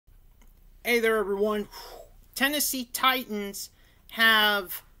Hey there, everyone. Tennessee Titans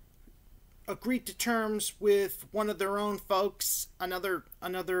have agreed to terms with one of their own folks, another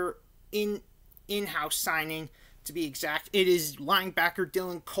in-house signing to be exact. It is linebacker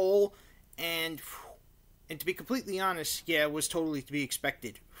Dylan Cole, and to be completely honest, yeah, it was totally to be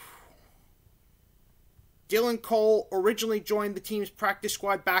expected. Dylan Cole originally joined the team's practice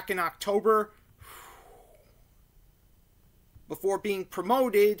squad back in October before being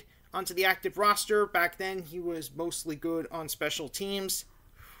promoted onto the active roster. Back then, he was mostly good on special teams.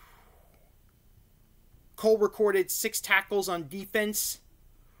 Cole recorded 6 tackles on defense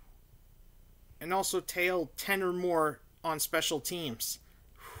and also tailed 10 or more on special teams.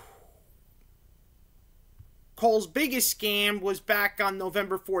 Cole's biggest scam was back on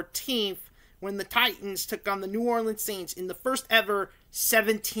November 14th when the Titans took on the New Orleans Saints in the first ever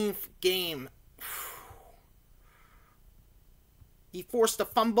 17th game. He forced a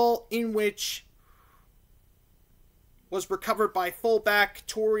fumble in which was recovered by fullback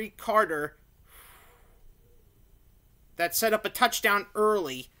Torrey Carter that set up a touchdown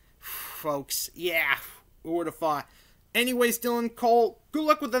early. Folks, yeah, who would have thought? Anyways, Dylan Cole, good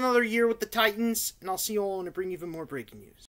luck with another year with the Titans, and I'll see you all when I bring even more breaking news.